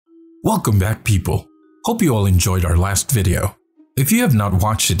Welcome back, people. Hope you all enjoyed our last video. If you have not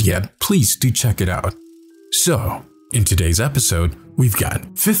watched it yet, please do check it out. So, in today's episode, we've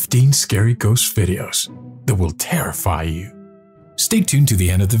got 15 scary ghost videos that will terrify you. Stay tuned to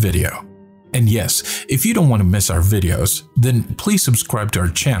the end of the video. And yes, if you don't want to miss our videos, then please subscribe to our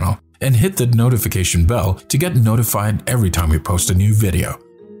channel and hit the notification bell to get notified every time we post a new video.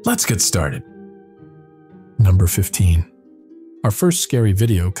 Let's get started. Number 15. Our first scary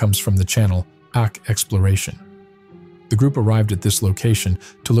video comes from the channel Ak Exploration. The group arrived at this location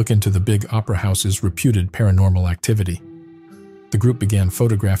to look into the big opera house's reputed paranormal activity. The group began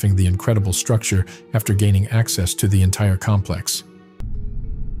photographing the incredible structure after gaining access to the entire complex.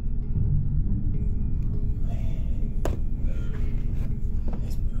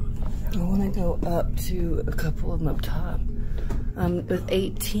 I want to go up to a couple of them up top. With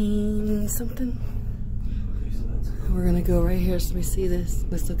 18 something. We're gonna go right here so we see this.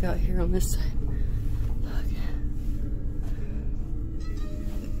 Let's look out here on this side. Look.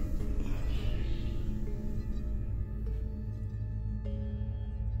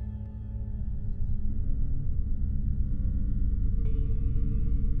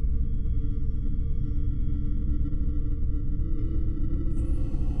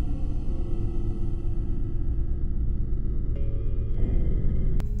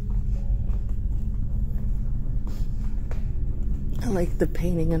 I like the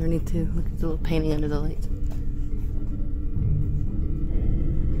painting underneath too. Look at the little painting under the lights.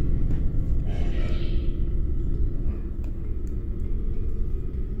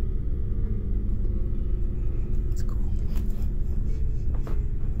 It's cool.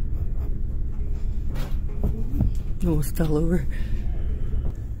 Almost fell over.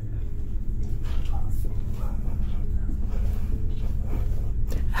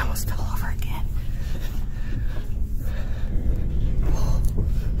 I almost fell over again.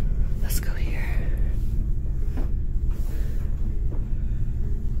 Let's go here.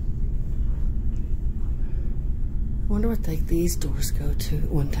 I wonder what like these doors go to at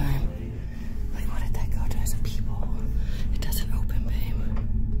one time. Like what did that go to as a people? It doesn't open, babe.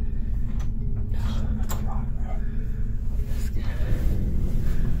 No. Let's go.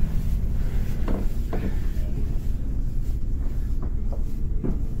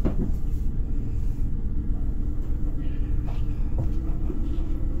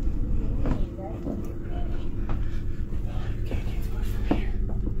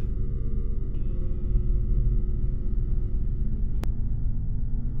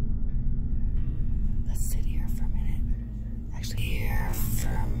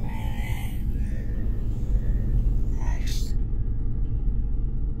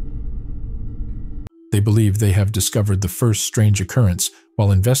 They believe they have discovered the first strange occurrence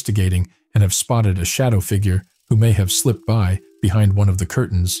while investigating and have spotted a shadow figure who may have slipped by behind one of the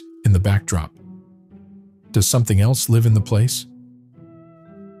curtains in the backdrop. Does something else live in the place?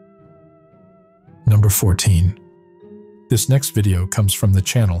 Number 14. This next video comes from the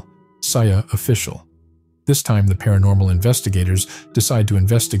channel Saya Official. This time the paranormal investigators decide to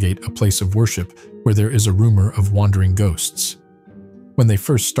investigate a place of worship where there is a rumor of wandering ghosts. When they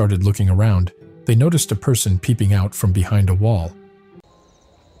first started looking around, they noticed a person peeping out from behind a wall.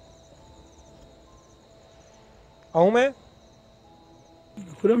 आऊं मैं?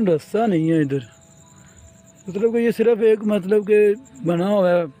 खुरम रास्ता नहीं है इधर। मतलब कि ये सिर्फ एक मतलब के बना हुआ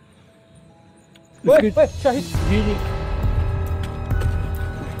है। शाहिद जी जी।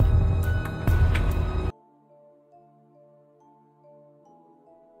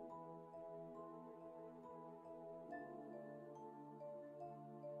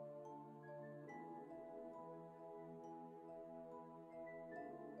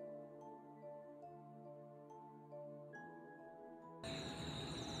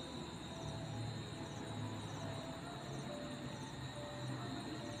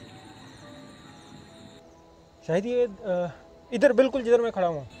 शायद ये इधर बिल्कुल जिधर मैं खड़ा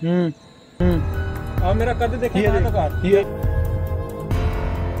हूँ। आप मेरा कद देखें कहाँ तक आ रहा है।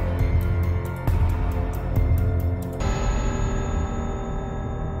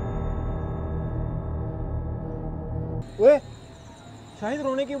 ओए शायद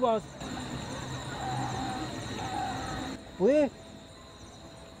रोने की आवाज। ओए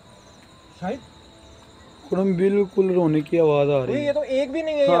शायद खुरम बिल्कुल रोने की आवाज आ रही है। ये तो एक भी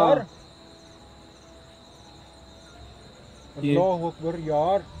नहीं है यार। अल्लाह अकबर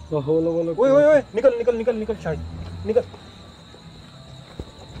यार। ओए ओए ओए निकल निकल निकल निकल शाहिद निकल।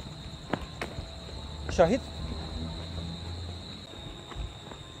 शाहिद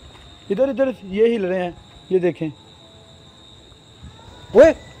इधर इधर ये हिल रहे हैं, ये देखें।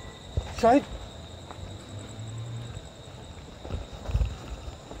 ओए Shahid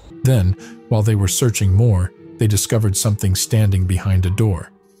Then, while they were searching more, they discovered something standing behind a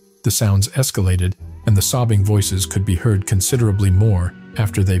door. The sounds escalated, and the sobbing voices could be heard considerably more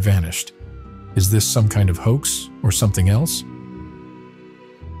after they vanished. Is this some kind of hoax or something else?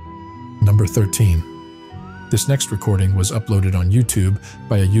 Number 13. This next recording was uploaded on YouTube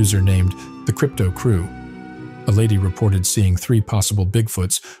by a user named The Crypto Crew. A lady reported seeing 3 possible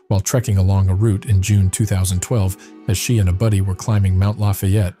Bigfoots while trekking along a route in June 2012 as she and a buddy were climbing Mount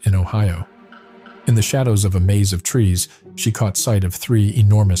Lafayette in Ohio. In the shadows of a maze of trees, she caught sight of 3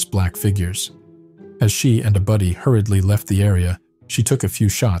 enormous black figures. As she and a buddy hurriedly left the area, she took a few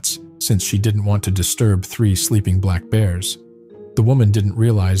shots since she didn't want to disturb 3 sleeping black bears. The woman didn't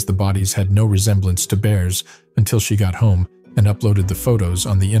realize the bodies had no resemblance to bears until she got home and uploaded the photos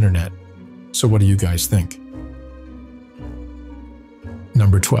on the internet. So what do you guys think?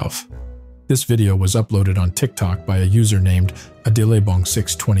 Number 12. This video was uploaded on TikTok by a user named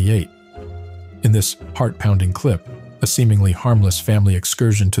Adilebong628. In this heart-pounding clip, a seemingly harmless family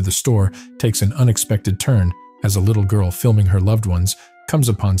excursion to the store takes an unexpected turn as a little girl filming her loved ones comes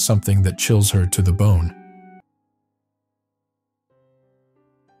upon something that chills her to the bone.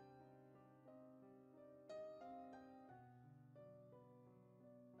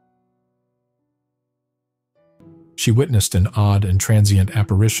 She witnessed an odd and transient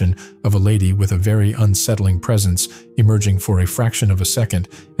apparition of a lady with a very unsettling presence emerging for a fraction of a second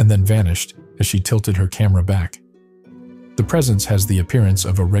and then vanished as she tilted her camera back. The presence has the appearance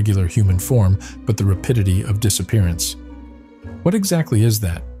of a regular human form, but the rapidity of disappearance. What exactly is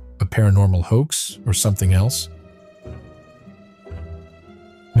that? A paranormal hoax or something else?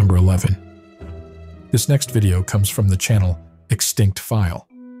 Number 11. This next video comes from the channel Extinct File.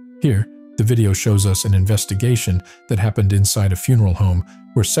 Here, the video shows us an investigation that happened inside a funeral home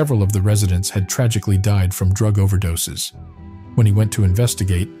where several of the residents had tragically died from drug overdoses. When he went to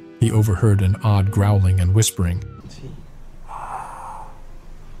investigate, he overheard an odd growling and whispering.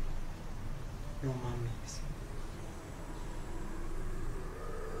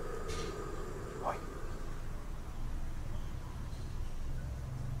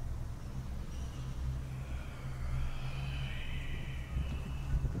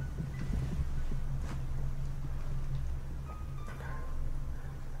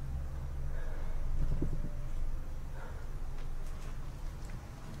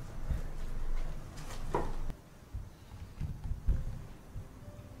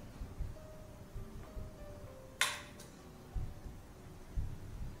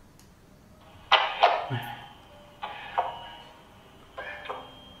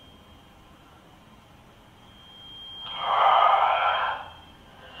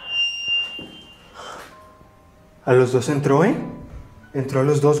 A los dos entró, ¿eh? Entró a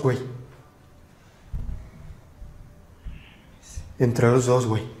los dos, güey. Entró a los dos,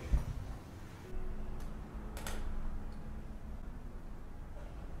 güey.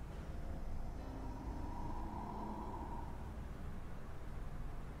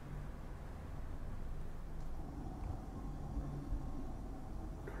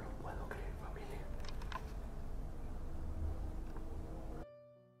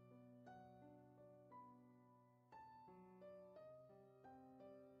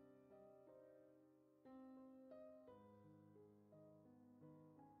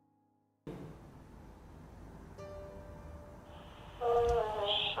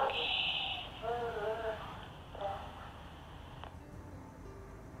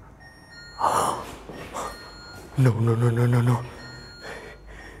 No.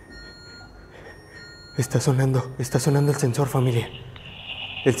 Está sonando el sensor, familia.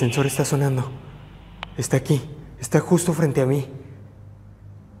 El sensor está sonando. Está aquí, está justo frente a mí.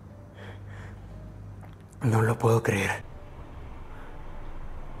 No lo puedo creer.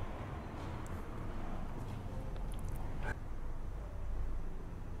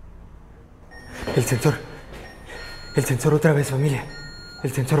 El sensor otra vez, familia.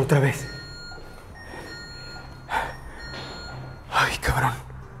 El sensor otra vez. Ay, cabrón.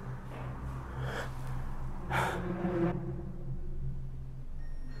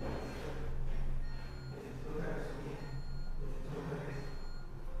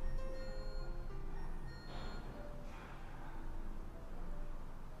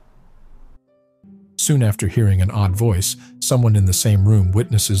 Soon after hearing an odd voice, someone in the same room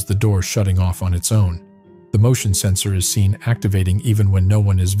witnesses the door shutting off on its own. The motion sensor is seen activating even when no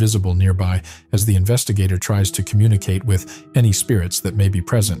one is visible nearby as the investigator tries to communicate with any spirits that may be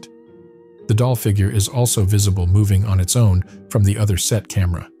present. The doll figure is also visible moving on its own from the other set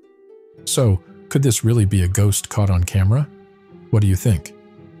camera. So, could this really be a ghost caught on camera? What do you think?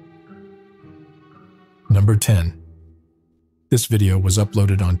 Number 10. This video was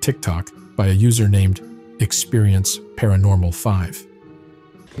uploaded on TikTok by a user named Experience Paranormal 5.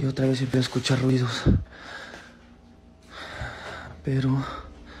 Y otra vez empiezo a escuchar ruidos. Pero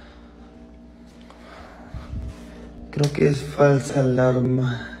creo que es falsa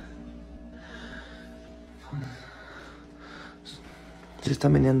alarma. ¿Se está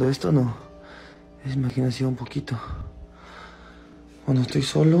meneando esto o no? Es imaginación un poquito. Bueno, estoy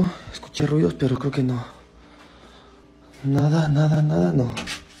solo, escuché ruidos, pero creo que no. Nada, no.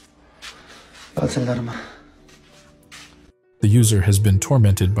 Falsa alarma. The user has been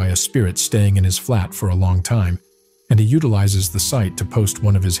tormented by a spirit staying in his flat for a long time, and he utilizes the site to post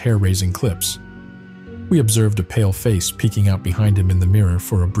one of his hair-raising clips. We observed a pale face peeking out behind him in the mirror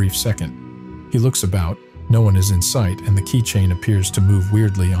for a brief second. He looks about, no one is in sight, and the keychain appears to move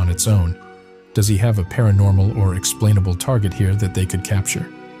weirdly on its own. Does he have a paranormal or explainable target here that they could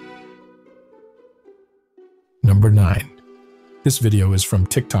capture? Number 9. This video is from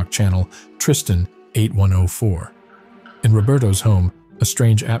TikTok channel Tristan8104. In Roberto's home, a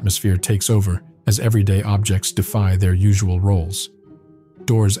strange atmosphere takes over as everyday objects defy their usual roles.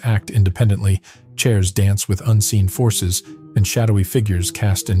 Doors act independently, chairs dance with unseen forces, and shadowy figures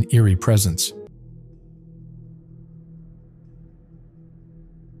cast an eerie presence.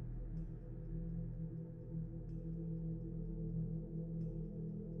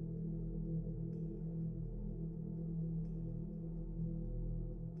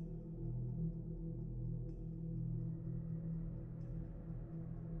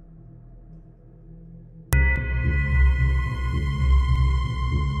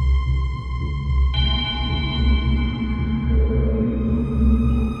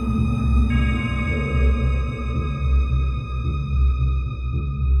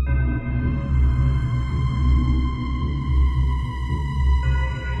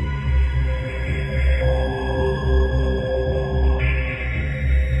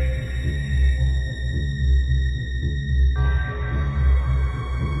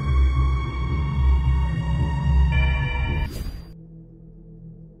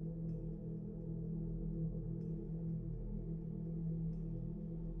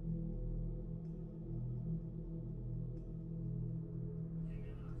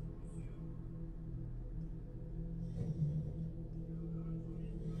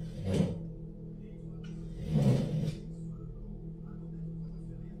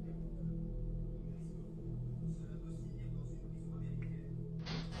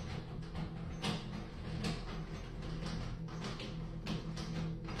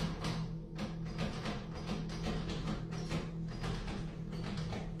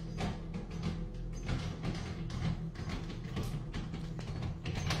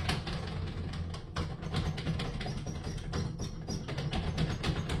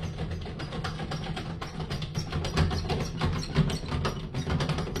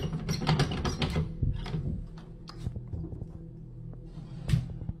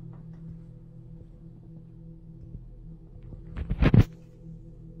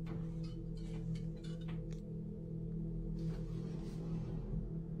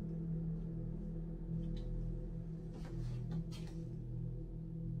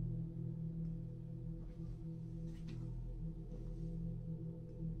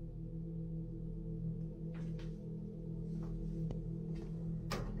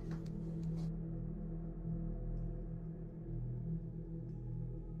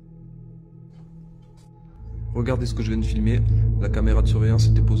 Regardez ce que je viens de filmer, la caméra de surveillance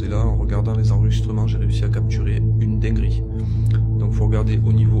était posée là, en regardant les enregistrements j'ai réussi à capturer une dinguerie. Donc faut regarder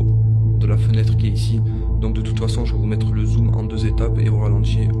au niveau de la fenêtre qui est ici, donc de toute façon je vais vous mettre le zoom en 2 étapes et au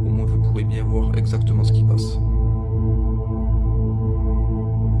ralenti, au moins vous pourrez bien voir exactement ce qui passe.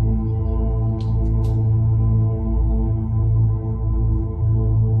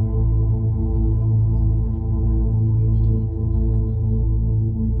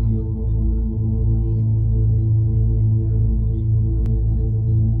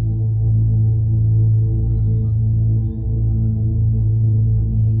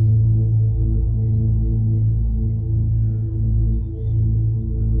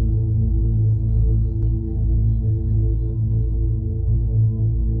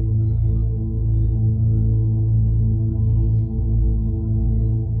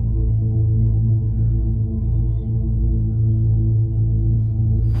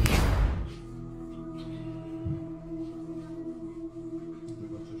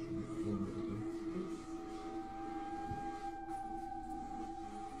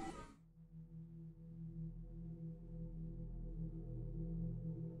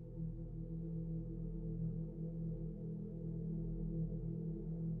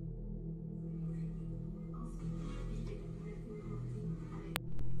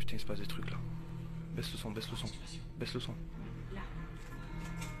 putain, il se passe des trucs là. Baisse le son, baisse le son. Baisse le son.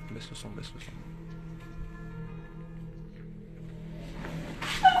 Baisse le son, baisse le son.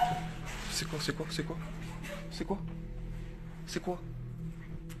 C'est quoi, c'est quoi, c'est quoi? C'est quoi? C'est quoi?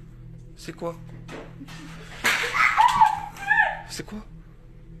 C'est quoi? C'est quoi?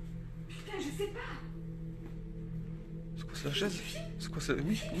 Putain, je sais pas. C'est quoi, c'est la chaise? C'est quoi, c'est...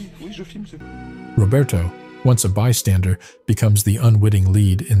 Oui, je filme, c'est... Roberto, once a bystander, becomes the unwitting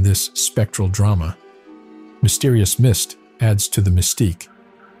lead in this spectral drama. Mysterious mist adds to the mystique,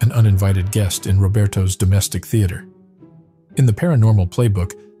 an uninvited guest in Roberto's domestic theater. In the paranormal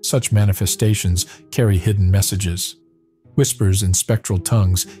playbook, such manifestations carry hidden messages. Whispers in spectral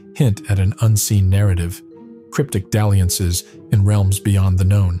tongues hint at an unseen narrative, cryptic dalliances in realms beyond the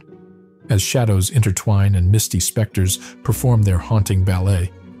known. As shadows intertwine and misty specters perform their haunting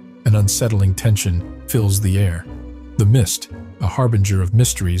ballet, an unsettling tension fills the air. The mist, a harbinger of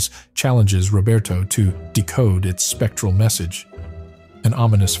mysteries, challenges Roberto to decode its spectral message. An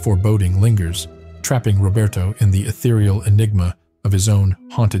ominous foreboding lingers, trapping Roberto in the ethereal enigma of his own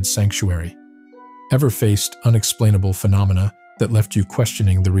haunted sanctuary. Ever faced unexplainable phenomena that left you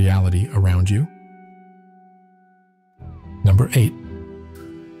questioning the reality around you? Number 8.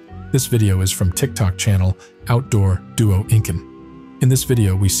 This video is from TikTok channel Outdoor Duo Incan. In this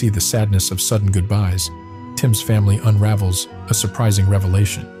video, we see the sadness of sudden goodbyes. Tim's family unravels a surprising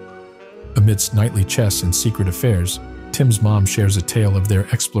revelation. Amidst nightly chess and secret affairs, Tim's mom shares a tale of their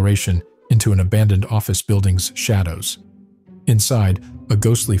exploration into an abandoned office building's shadows. Inside, a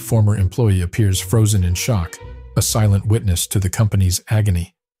ghostly former employee appears frozen in shock, a silent witness to the company's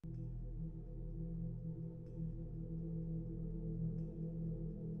agony.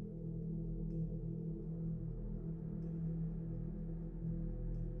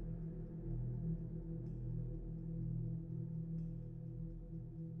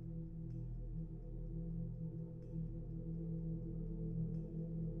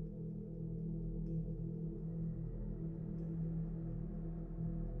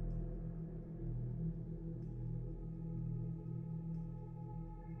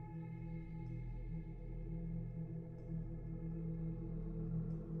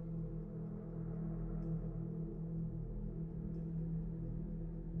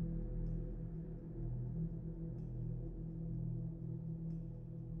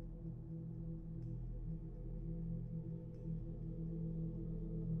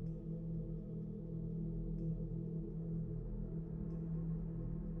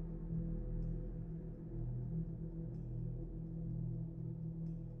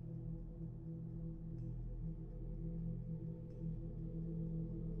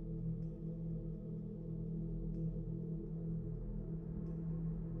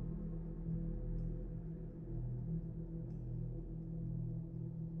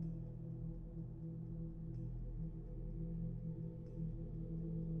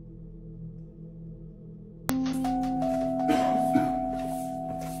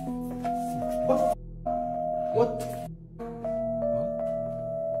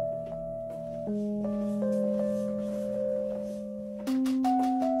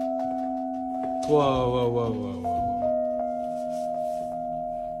 Whoa.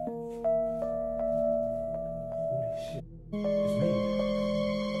 Holy shit. It's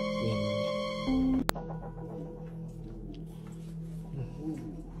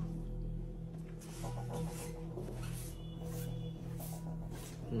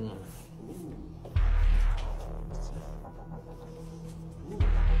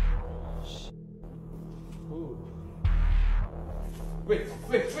Wait.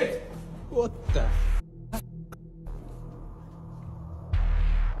 What the?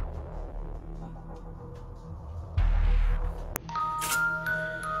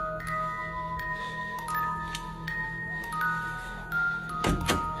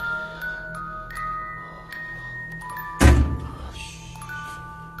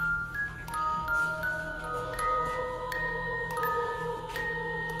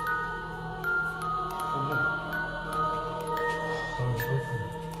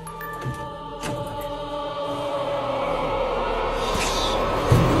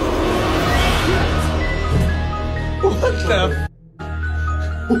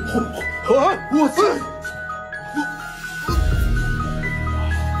 Let's go.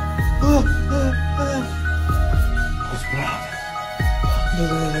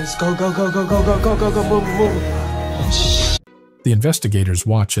 The investigators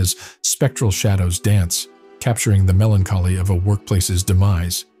watch as spectral shadows dance, capturing the melancholy of a workplace's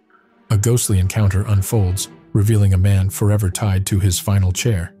demise. A ghostly encounter unfolds, revealing a man forever tied to his final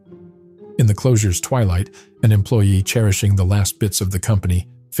chair. In the closure's twilight, an employee cherishing the last bits of the company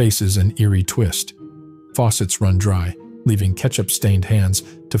faces an eerie twist. Faucets run dry, leaving ketchup-stained hands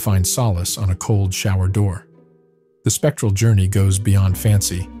to find solace on a cold shower door. The spectral journey goes beyond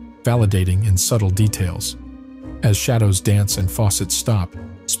fancy, validating in subtle details. As shadows dance and faucets stop,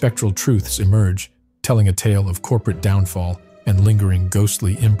 spectral truths emerge, telling a tale of corporate downfall and lingering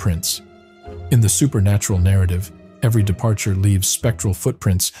ghostly imprints. In the supernatural narrative, every departure leaves spectral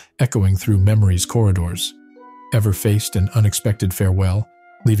footprints echoing through memory's corridors. Ever faced an unexpected farewell,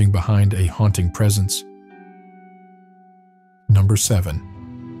 leaving behind a haunting presence? Number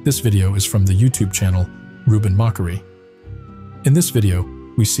 7. This video is from the YouTube channel Ruben Mockery. In this video,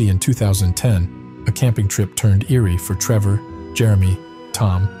 we see in 2010 a camping trip turned eerie for Trevor, Jeremy,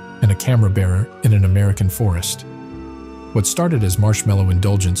 Tom, and a camera bearer in an American forest. What started as marshmallow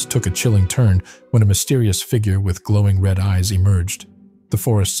indulgence took a chilling turn when a mysterious figure with glowing red eyes emerged. The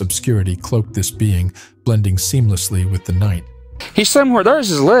forest's obscurity cloaked this being, blending seamlessly with the night. He's somewhere. There's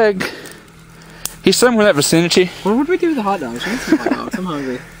his leg. He's somewhere in that vicinity. Well, what do we do with the hot dogs? We need some hot dogs. I'm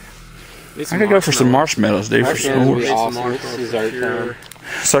hungry. I could go for some marshmallows, dude. For s'mores. Awesome.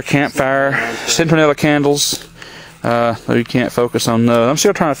 It's our campfire. Centinela candles. Though you can't focus on those. I'm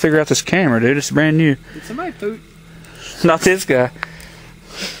still trying to figure out this camera, dude. It's brand new. Did somebody poop? Not this guy.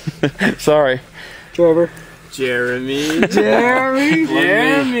 Sorry. Trevor. Jeremy. Jeremy.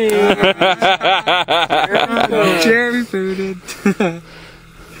 Jeremy. Jeremy pooted.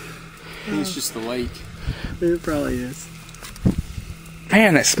 It's just the lake. It probably is.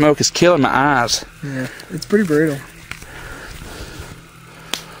 Man, that smoke is killing my eyes. Yeah, it's pretty brutal.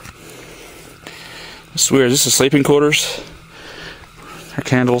 It's weird. This is sleeping quarters. Our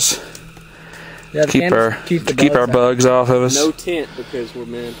candles. Yeah, keep our bugs off of us. No tent because we're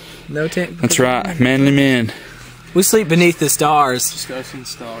men. No tent. That's right, manly men. We sleep beneath the stars. Discussing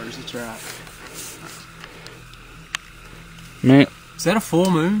stars. That's right. Man, is that a full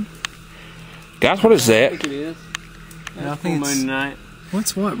moon? Guys, what is that? I think it is. I think full moon night.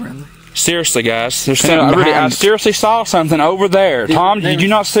 What's what, Bradley? Seriously, guys, there's something. I seriously saw something over there. Dude, Tom, did you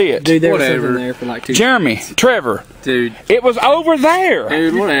not see it? Dude, there was something there for like 2 Jeremy, Trevor. Dude. It was over there.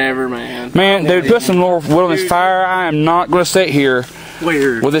 Dude, whatever, man. Man, dude, put some more wood on this fire. I am not going to sit here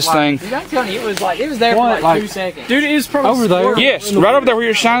with this thing. Dude, I'm telling you, it was there for like 2 seconds. Dude, it was probably over there. Yes, right over there where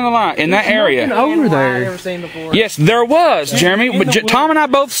you're shining the light, in that area. Over there. I've never seen before. Yes, there was, Jeremy. But Tom and I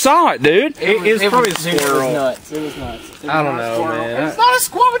both saw it, dude. It was probably a squirrel. It was nuts. It was nuts. I don't know, man. It's not a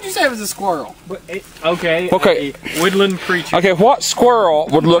squirrel. What would you say it was a squirrel? Okay. Okay. A woodland creature. Okay, what squirrel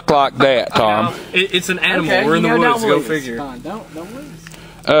would look like that, Tom? It's an animal. Okay, we're in the woods. Go figure. Don't lose.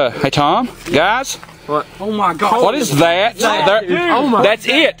 Hey, Tom, guys. What? Oh my God! What is that? That's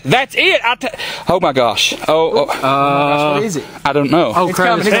it. That's it. Oh my gosh. What is it? I don't know. Oh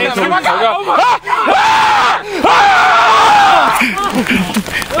crap! It's coming. Oh my God!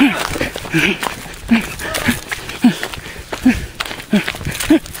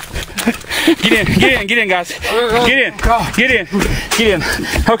 Get in, guys. Get in.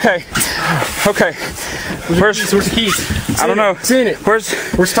 Okay. Where's the keys? I don't know. Seen it.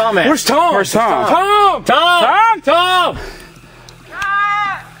 Where's Tom at? Where's Tom? Tom!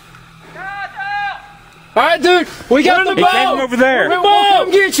 All right, dude. We got the boat. He came over there. We'll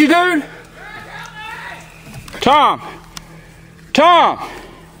come get you, dude. Tom. Guys,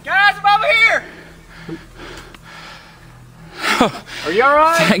 I'm over here. Are you all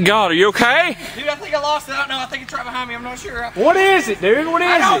right? Thank God. Are you okay? Dude, I think I lost it. I don't know. I think it's right behind me. I'm not sure. What is it, dude? What is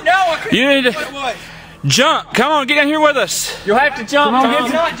it? I don't know. I couldn't You need what to it was. jump. Come on, get down here with us. You'll have to jump, You Tom.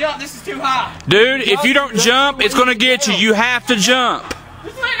 cannot jump. This is too high. Dude, if you don't jump, it's going to get you. You have to jump.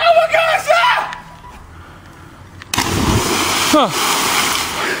 It's like, oh my gosh! Ah!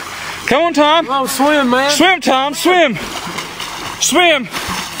 Come on, Tom. Come on, swim, man. Swim, Tom. Swim.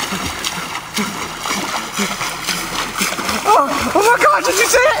 Oh my God! Did you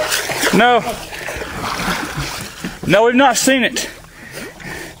see it? No, we've not seen it.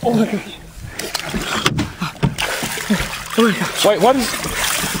 Oh my God! Oh my God! Wait, what is...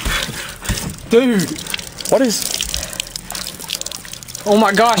 Dude! What is... Oh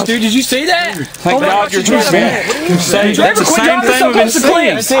my gosh, dude, did you see that? Thank God you're true, man. That's the same thing we've been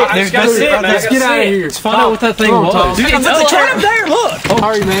seeing. That's it. Let's get out of here. Let's find out what that thing was. Dude, it's right up there, look.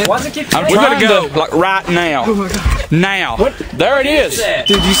 Sorry, man. Why does it keep We gotta go, like, right now. Oh my God. Now. What? There it is.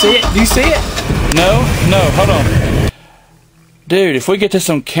 Dude, you see it? Do you see it? No, hold on. Dude, if we get this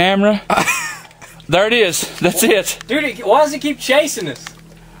on camera... There it is. That's it. Dude, why does it keep chasing us?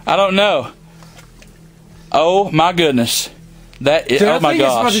 I don't know. Oh, my goodness. That is... Dude, oh, my I think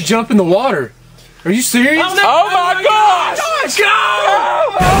it's about gosh. to jump in the water. Are you serious? Oh, my gosh! Go!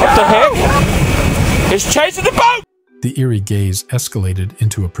 What the heck? It's chasing the boat! The eerie gaze escalated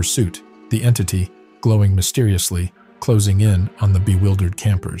into a pursuit, the entity, glowing mysteriously, closing in on the bewildered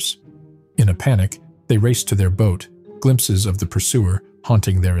campers. In a panic, they raced to their boat, glimpses of the pursuer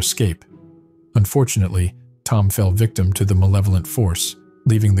haunting their escape. Unfortunately, Tom fell victim to the malevolent force,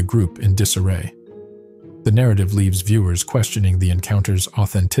 leaving the group in disarray. The narrative leaves viewers questioning the encounter's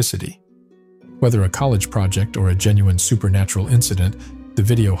authenticity. Whether a college project or a genuine supernatural incident, the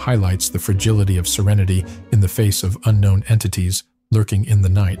video highlights the fragility of serenity in the face of unknown entities lurking in the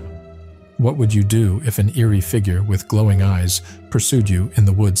night. What would you do if an eerie figure with glowing eyes pursued you in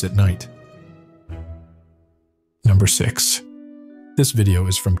the woods at night? Number 6. This video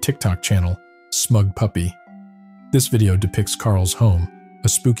is from TikTok channel Smug Puppy. This video depicts Carl's home. A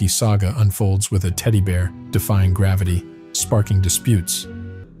spooky saga unfolds with a teddy bear defying gravity, sparking disputes.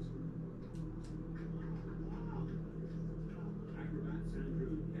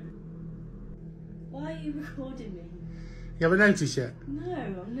 Why are you recording me? You haven't noticed yet? No,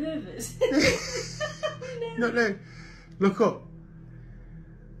 I'm nervous. No. Look up.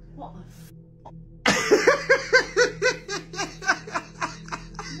 What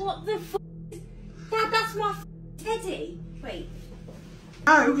What the f? That's my teddy. Wait.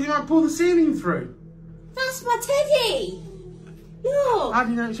 No, because you might pull the ceiling through. That's my teddy. Look. How do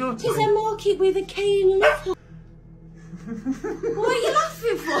you know it's your teddy? It's a market with a K in the What are you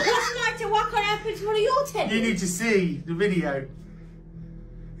laughing for? That's like to why can't it happen to one of your teddies? You need to see the video.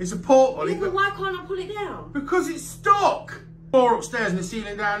 It's a portal. Yeah, but why can't I pull it down? Because it's stuck. Or upstairs and the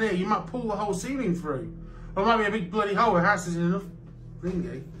ceiling down here, you might pull the whole ceiling through. Or it might be a big bloody hole. The house isn't enough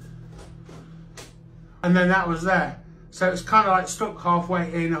thingy. And then that was there. So it's kind of like stuck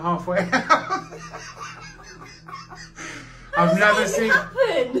halfway in and halfway out. I've never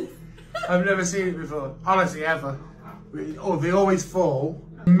seen it before. Honestly, ever. Oh, they always fall,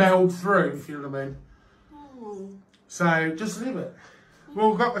 meld through, if you know what I mean. Oh. So just leave it. Well,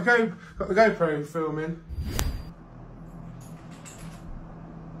 we've got the GoPro filming.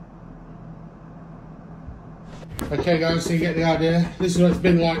 Okay guys, so you get the idea. This is what it's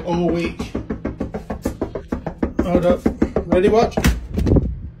been like all week. Hold up. Ready, watch?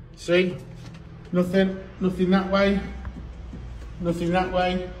 See? Nothing that way. Nothing that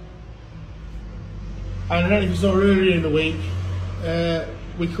way. And I don't know if you saw earlier in the week,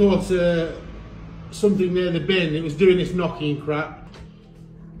 we caught something near the bin. It was doing this knocking crap.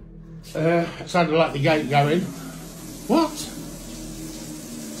 It sounded like the gate going. What?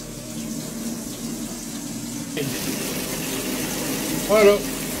 Hold up,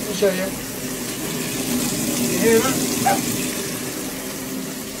 I'll show you. Can you hear that?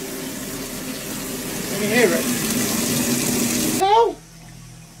 Can you hear it? No!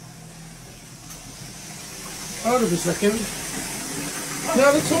 Hold up a second.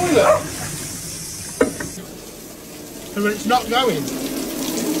 Now the toilet. And when it's not going.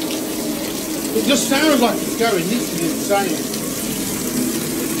 It just sounds like it's going. This is insane.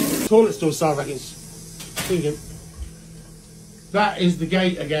 The toilet still sounds like it's thinking. That is the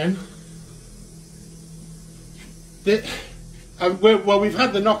gate again. Well, we've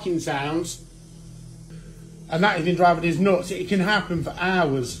had the knocking sounds. And that has been driving us nuts. It can happen for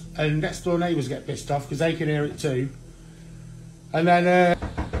hours, and next door neighbours get pissed off because they can hear it too. And then,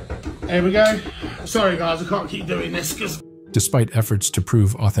 here we go. Sorry guys, I can't keep doing this because... Despite efforts to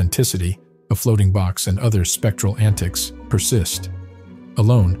prove authenticity, a floating box and other spectral antics persist.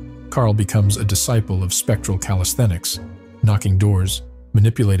 Alone, Carl becomes a disciple of spectral calisthenics, knocking doors,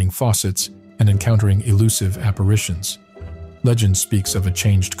 manipulating faucets, and encountering elusive apparitions. Legend speaks of a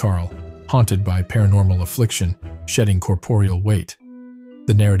changed Carl, haunted by paranormal affliction, shedding corporeal weight.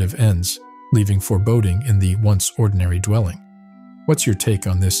 The narrative ends, leaving foreboding in the once ordinary dwelling. What's your take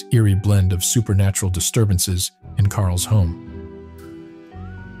on this eerie blend of supernatural disturbances in Carl's home?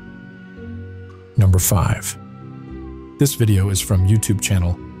 Number 5. This video is from YouTube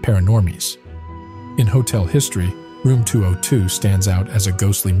channel Paranormies. In hotel history, Room 202 stands out as a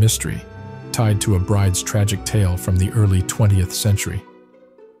ghostly mystery, tied to a bride's tragic tale from the early 20th century.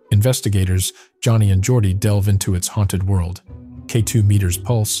 Investigators Johnny and Jordy delve into its haunted world. K2 meters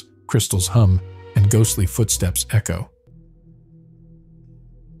pulse, crystals hum, and ghostly footsteps echo.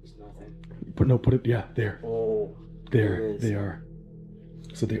 Put it, yeah, there. Oh, there, they are.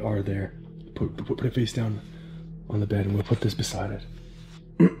 So they are there. Put it face down on the bed and we'll put this beside it.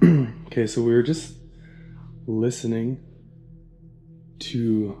 Okay, so we were just listening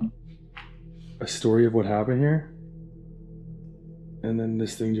to a story of what happened here. And then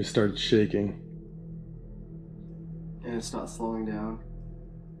this thing just started shaking. And it's not slowing down.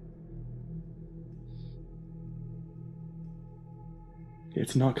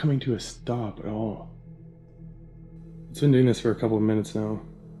 It's not coming to a stop at all. It's been doing this for a couple of minutes now.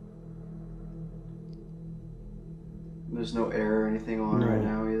 There's no air or anything on right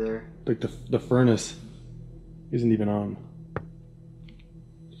now either. Like the furnace isn't even on.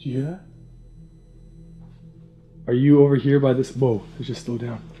 Did you hear that? Are you over here by this? Whoa, let's just slow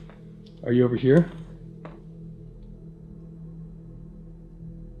down. Are you over here?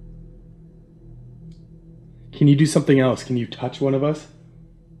 Can you do something else? Can you touch one of us?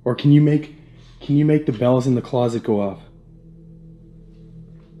 Or can you make the bells in the closet go off?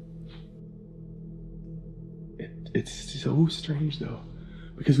 It's so strange though,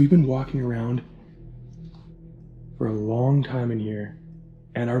 because we've been walking around for a long time in here,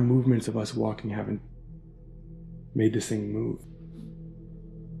 and our movements of us walking haven't made this thing move.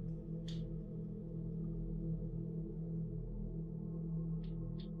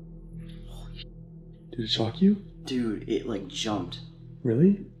 Did it shock you? Dude, it like jumped.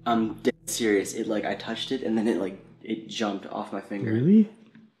 Really? I'm dead serious. It like, I touched it and then it jumped off my finger. Really?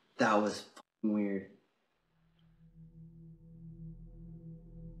 That was fucking weird.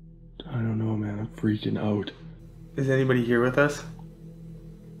 I don't know, man. I'm freaking out. Is anybody here with us?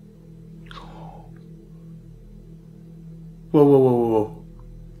 Whoa, whoa, whoa, whoa, whoa.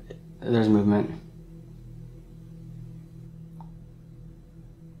 There's movement.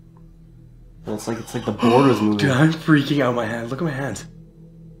 But it's like the board was moving. Dude, I'm freaking out my hands. Look at my hands.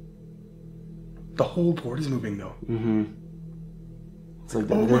 The whole board is moving though. Mm-hmm. It's like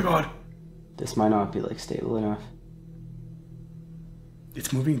oh my god. This might not be like stable enough.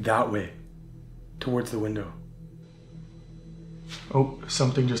 It's moving that way. Towards the window. Oh,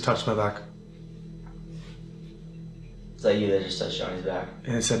 something just touched my back. Is that you that just touched Johnny's back?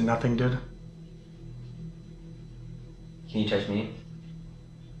 And it said nothing did. Can you touch me?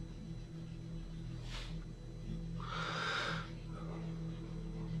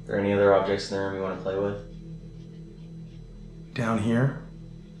 Are there any other objects in the room you want to play with? Down here.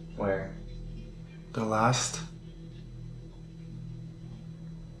 Where? The last.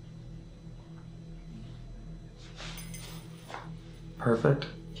 Perfect.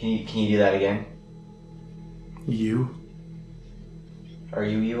 Can you do that again? You? Are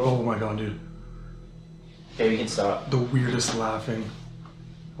you evil? Oh my god, dude. Okay, we can stop. The weirdest laughing.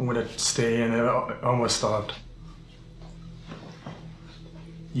 I'm gonna stay and it almost stopped.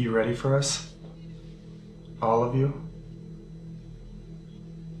 You ready for us? All of you?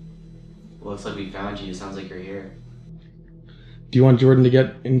 Looks like we found you. It sounds like you're here. Do you want Jordan to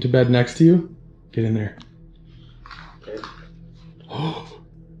get into bed next to you? Get in there. Okay.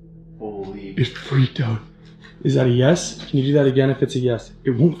 Holy. It freaked out. Is that a yes? Can you do that again if it's a yes?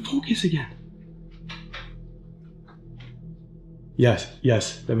 It won't focus again. Yes,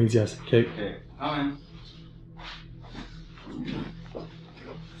 yes. That means yes. Okay. Okay. Coming.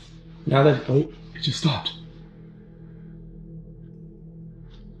 Now that, oh, it just stopped.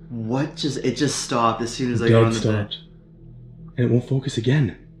 What it just stopped as soon as I got on the bed. And it won't focus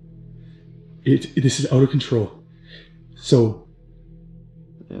again. This is out of control. So.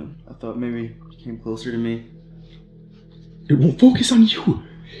 Yeah, I thought maybe it came closer to me. It won't focus on you.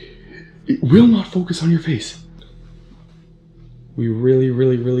 It will not focus on your face. We really,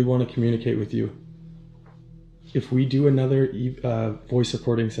 really, really want to communicate with you. If we do another voice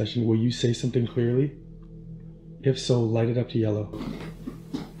recording session, will you say something clearly? If so, light it up to yellow.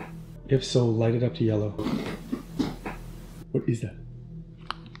 If so, light it up to yellow. What is that?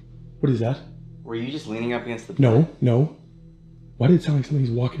 What is that? Were you just leaning up against the bed? No, no. Why did it sound like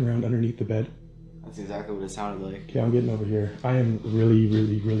something's walking around underneath the bed? That's exactly what it sounded like. Okay, I'm getting over here. I am really,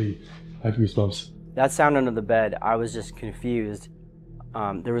 really, really... I have goosebumps. That sound under the bed, I was just confused.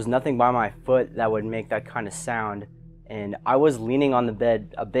 There was nothing by my foot that would make that kind of sound. And I was leaning on the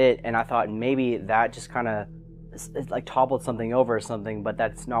bed a bit, and I thought maybe that just kind of like toppled something over or something, but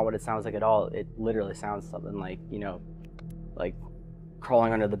that's not what it sounds like at all. It literally sounds something like, you know, like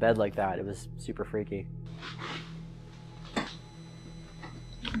crawling under the bed like that. It was super freaky.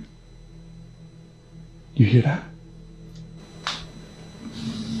 You hear that?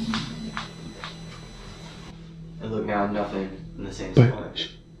 And look now, nothing in the same spot.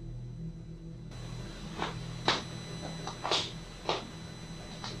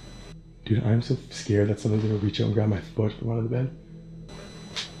 Dude, I'm so scared that something's gonna reach out and grab my foot from under the bed.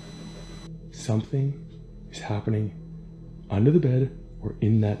 Something is happening under the bed or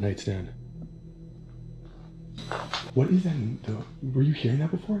in that nightstand. What is that though? Were you hearing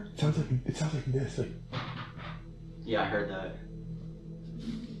that before? It sounds like this. Like. Yeah, I heard that.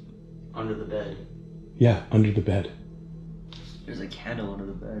 Under the bed. Yeah, under the bed. There's a candle under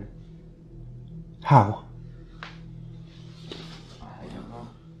the bed. How? I don't know.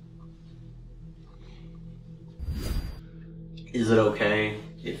 Is it okay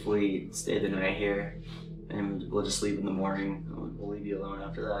if we stay the night here and we'll just leave in the morning? We'll leave you alone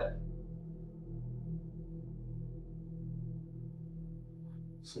after that.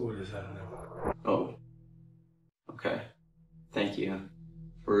 So what is that now? Oh. Okay. Thank you.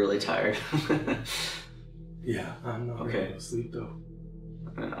 We're really tired. Yeah, I'm not ready to go to sleep though.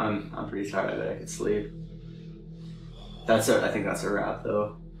 I'm pretty tired. I bet I could sleep. I think that's a wrap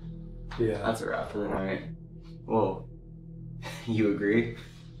though. Yeah. That's a wrap for the night. Whoa. You agree?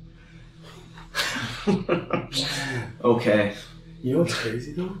 Okay. You know what's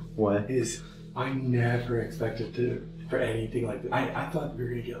crazy though? What? Is I never expected for anything like that. I thought we were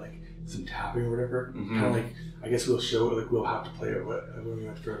gonna get like some tapping or whatever. Mm-hmm. Kind of like, I guess we'll have to play it when we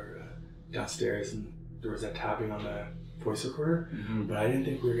went for downstairs and there was that tapping on the voice recorder. Mm-hmm. But I didn't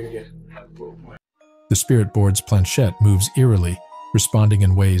think we were gonna get. The spirit board's planchette moves eerily, responding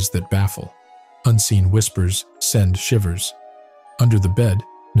in ways that baffle. Unseen whispers send shivers. Under the bed,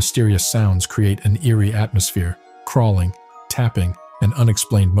 mysterious sounds create an eerie atmosphere. Crawling, tapping, and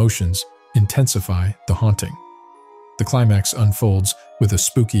unexplained motions intensify the haunting. The climax unfolds with a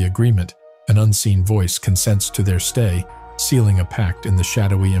spooky agreement. An unseen voice consents to their stay, sealing a pact in the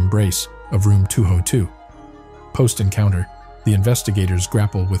shadowy embrace of room 202. Post-encounter, the investigators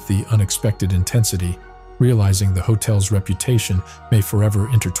grapple with the unexpected intensity, realizing the hotel's reputation may forever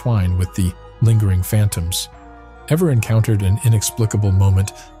intertwine with the lingering phantoms. Ever encountered an inexplicable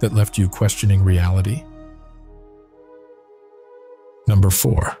moment that left you questioning reality? Number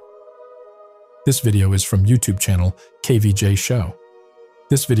 4. This video is from YouTube channel KVJ Show.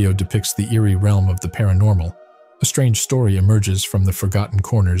 This video depicts the eerie realm of the paranormal. A strange story emerges from the forgotten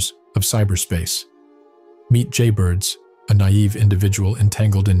corners of cyberspace. Meet Jaybirds, a naive individual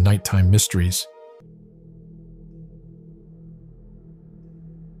entangled in nighttime mysteries.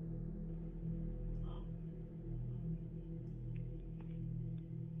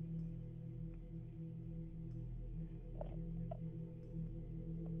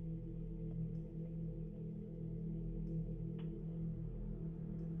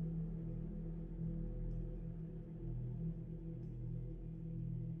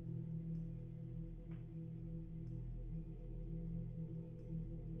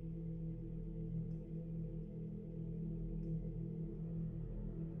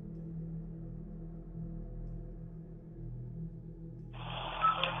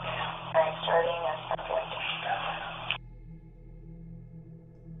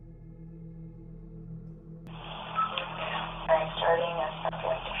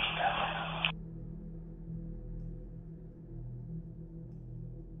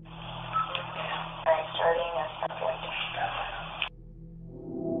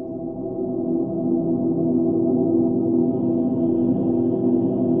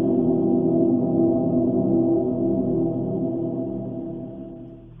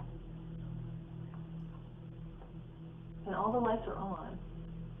 And all the lights are on.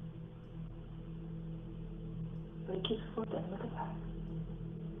 But it keeps flipping. Look at that.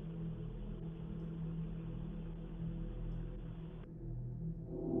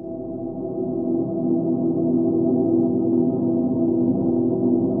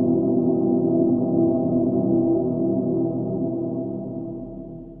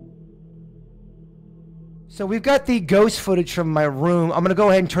 So we've got the ghost footage from my room. I'm going to go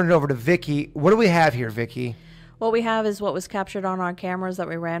ahead and turn it over to Vicky. What do we have here, Vicky? What we have is what was captured on our cameras that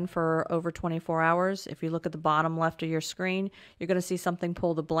we ran for over 24 hours. If you look at the bottom left of your screen, you're going to see something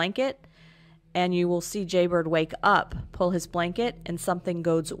pull the blanket, and you will see Jaybird wake up, pull his blanket, and something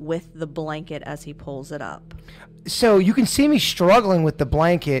goes with the blanket as he pulls it up. So you can see me struggling with the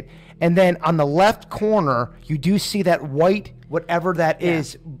blanket, and then on the left corner, you do see that white, whatever that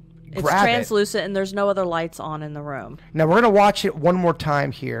is, It's grab translucent, and there's no other lights on in the room. Now we're going to watch it one more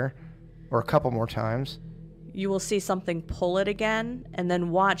time here, or a couple more times. You will see something pull it again, and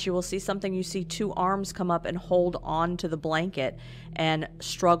then watch, you will see something, you see two arms come up and hold on to the blanket and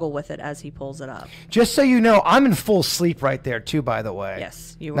struggle with it as he pulls it up. Just so you know, I'm in full sleep right there too, by the way.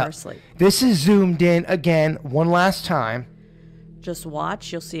 Yes, you Now, are asleep. This is zoomed in again one last time. Just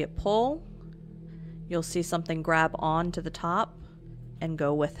watch, you'll see it pull, you'll see something grab on to the top and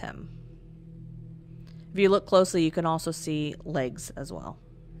go with him. If you look closely, you can also see legs as well.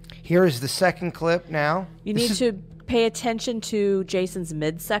 Here is the second clip now. You need to pay attention to Jason's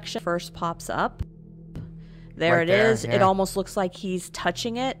midsection. First pops up. There Right it there, is. yeah. It almost looks like he's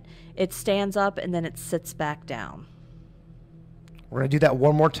touching it. It stands up and then it sits back down. We're going to do that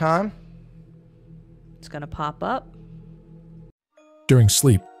one more time. It's going to pop up. During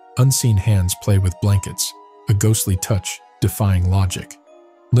sleep, unseen hands play with blankets, a ghostly touch defying logic.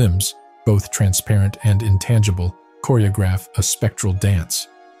 Limbs, both transparent and intangible, choreograph a spectral dance.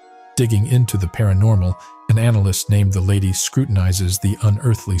 Digging into the paranormal, an analyst named the Lady scrutinizes the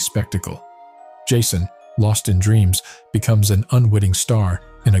unearthly spectacle. Jason, lost in dreams, becomes an unwitting star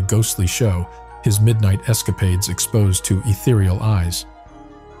in a ghostly show, his midnight escapades exposed to ethereal eyes.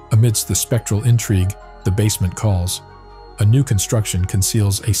 Amidst the spectral intrigue, the basement calls. A new construction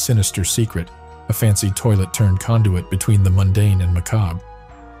conceals a sinister secret, a fancy toilet-turned conduit between the mundane and macabre.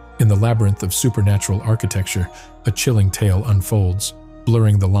 In the labyrinth of supernatural architecture, a chilling tale unfolds,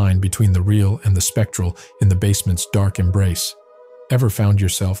 blurring the line between the real and the spectral in the basement's dark embrace. Ever found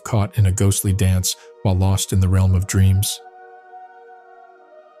yourself caught in a ghostly dance while lost in the realm of dreams?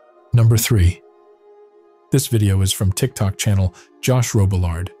 Number 3. This video is from TikTok channel Josh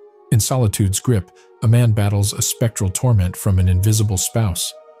Robillard. In Solitude's grip, a man battles a spectral torment from an invisible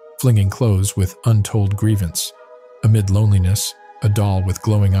spouse, flinging clothes with untold grievance. Amid loneliness, a doll with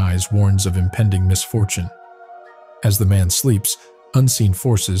glowing eyes warns of impending misfortune. As the man sleeps, unseen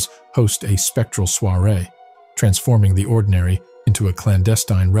forces host a spectral soiree, transforming the ordinary into a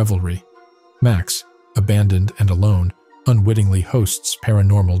clandestine revelry. Max, abandoned and alone, unwittingly hosts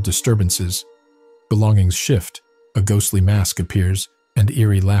paranormal disturbances. Belongings shift, a ghostly mask appears, and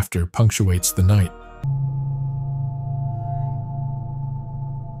eerie laughter punctuates the night.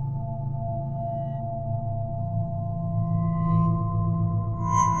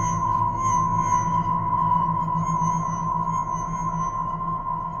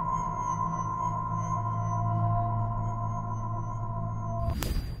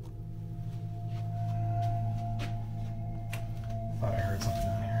 Thought I heard something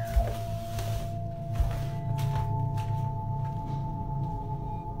down here.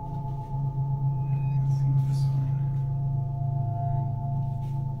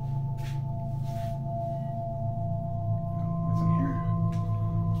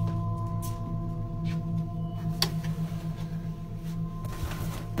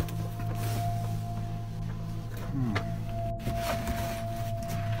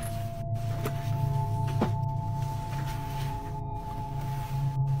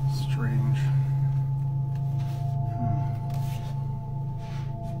 Strange.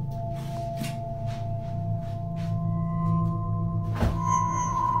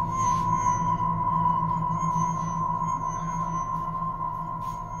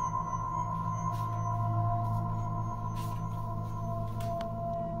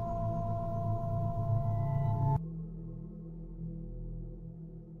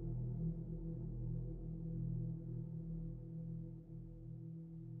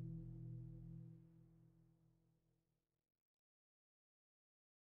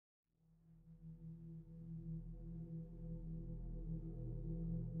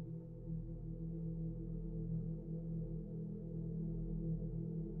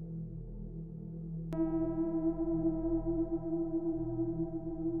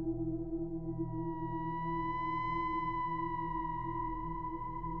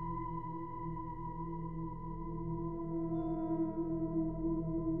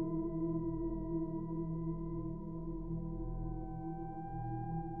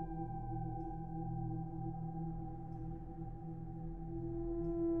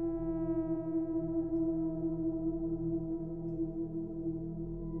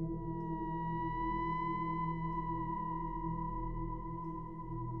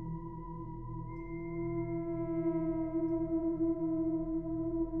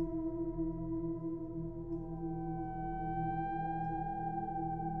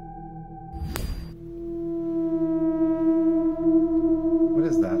 What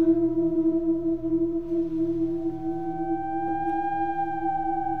is that?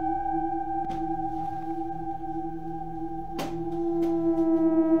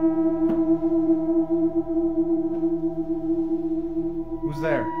 Who's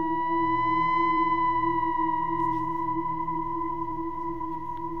there?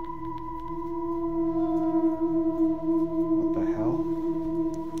 What the hell?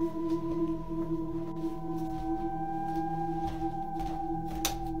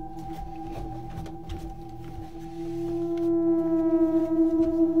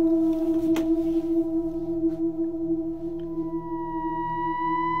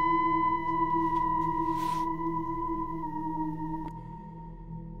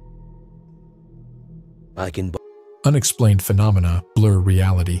 Unexplained phenomena blur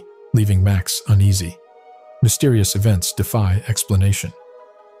reality, leaving Max uneasy. Mysterious events defy explanation.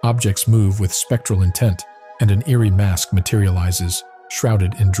 Objects move with spectral intent, and an eerie mask materializes,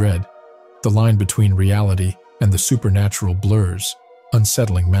 shrouded in dread. The line between reality and the supernatural blurs,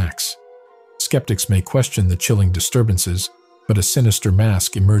 unsettling Max. Skeptics may question the chilling disturbances, but a sinister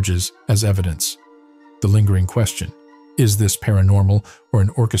mask emerges as evidence. The lingering question, is this paranormal or an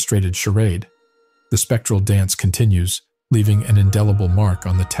orchestrated charade? The spectral dance continues, leaving an indelible mark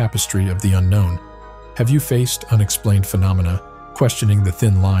on the tapestry of the unknown. Have you faced unexplained phenomena, questioning the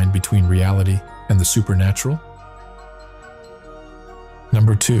thin line between reality and the supernatural?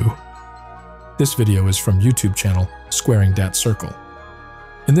 Number 2. This video is from YouTube channel Squaring Dat Circle.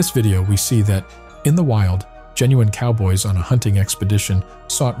 In this video, we see that, in the wild, genuine cowboys on a hunting expedition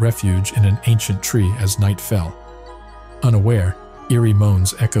sought refuge in an ancient tree as night fell. Unaware, eerie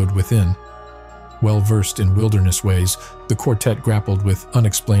moans echoed within. Well-versed in wilderness ways, the quartet grappled with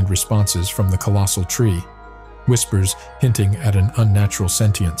unexplained responses from the colossal tree, whispers hinting at an unnatural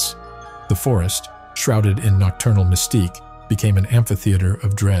sentience. The forest, shrouded in nocturnal mystique, became an amphitheater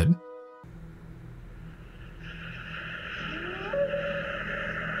of dread.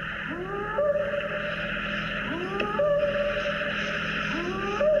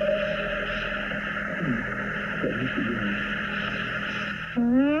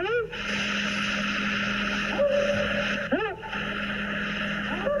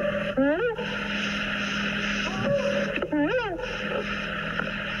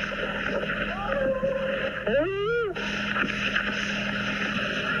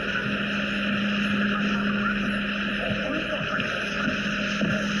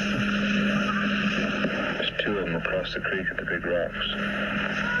 Across the creek at the big rocks.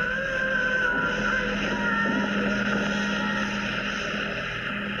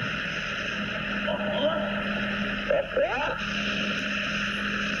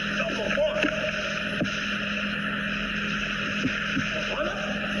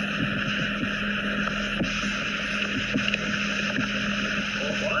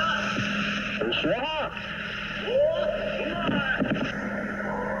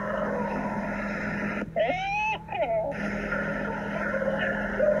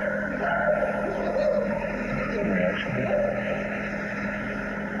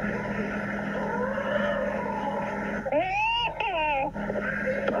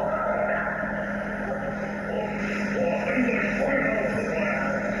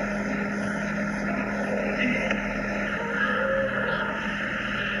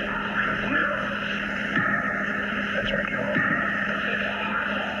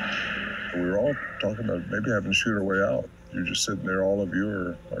 Talking about maybe having to shoot our way out. You're just sitting there, all of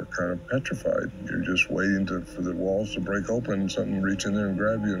you are kind of petrified. You're just waiting for the walls to break open, something reach in there and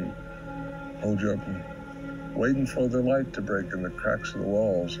grab you and hold you up, and waiting for the light to break in the cracks of the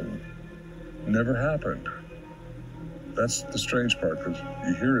walls, and it never happened. That's the strange part, because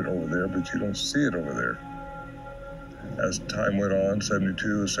you hear it over there, but you don't see it over there. As time went on,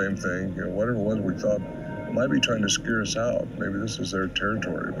 72, the same thing, whatever it was we thought might be trying to scare us out. Maybe this is their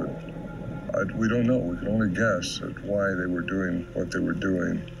territory, but we don't know. We can only guess at why they were doing what they were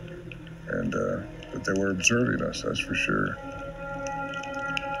doing, and but they were observing us, that's for sure.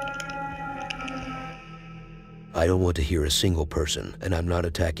 I don't want to hear a single person, and I'm not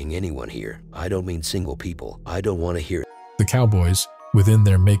attacking anyone here. I don't mean single people. I don't want to hear. The cowboys, within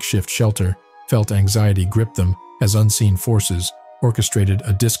their makeshift shelter, felt anxiety grip them as unseen forces orchestrated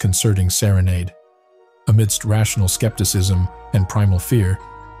a disconcerting serenade. Amidst rational skepticism and primal fear,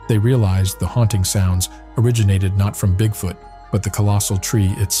 they realized the haunting sounds originated not from Bigfoot, but the colossal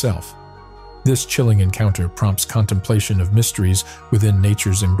tree itself. This chilling encounter prompts contemplation of mysteries within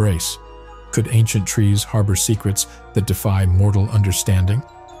nature's embrace. Could ancient trees harbor secrets that defy mortal understanding?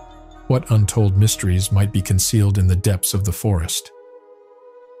 What untold mysteries might be concealed in the depths of the forest?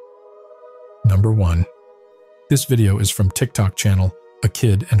 Number 1. This video is from TikTok channel A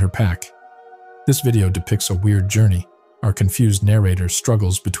Kid and Her Pack. This video depicts a weird journey. Our confused narrator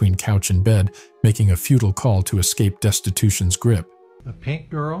struggles between couch and bed, making a futile call to escape destitution's grip. The pink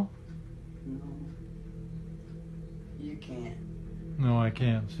girl? You can't. No, I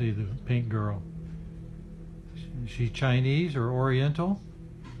can't see the pink girl. Is she Chinese or Oriental?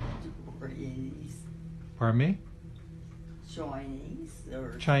 Chinese. Pardon me? Chinese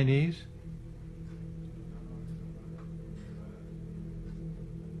or Chinese?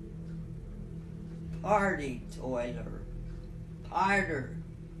 party toilet. Harder.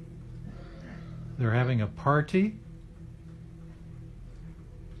 They're having a party?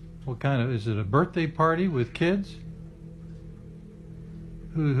 What kind of, is it a birthday party with kids?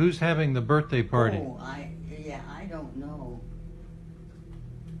 Who's having the birthday party? Oh, I don't know.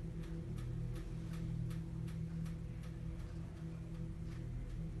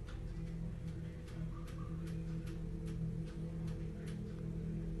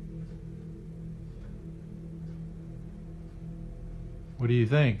 What do you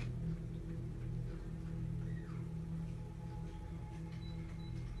think?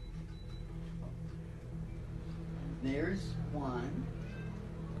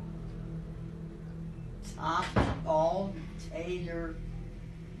 all Taylor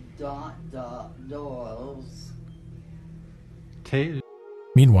Doyle's.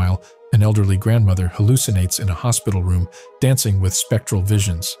 Meanwhile, an elderly grandmother hallucinates in a hospital room, dancing with spectral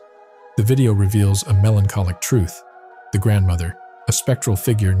visions. The video reveals a melancholic truth. The grandmother, a spectral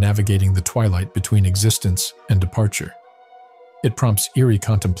figure navigating the twilight between existence and departure. It prompts eerie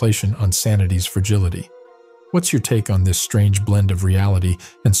contemplation on sanity's fragility. What's your take on this strange blend of reality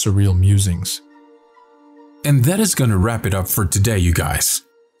and surreal musings? And that is going to wrap it up for today, you guys.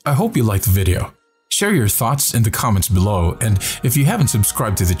 I hope you liked the video. Share your thoughts in the comments below, and if you haven't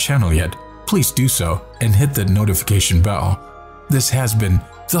subscribed to the channel yet, please do so and hit that notification bell. This has been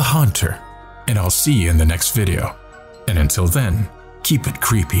The Haunter, and I'll see you in the next video. And until then, keep it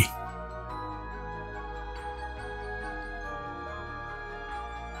creepy.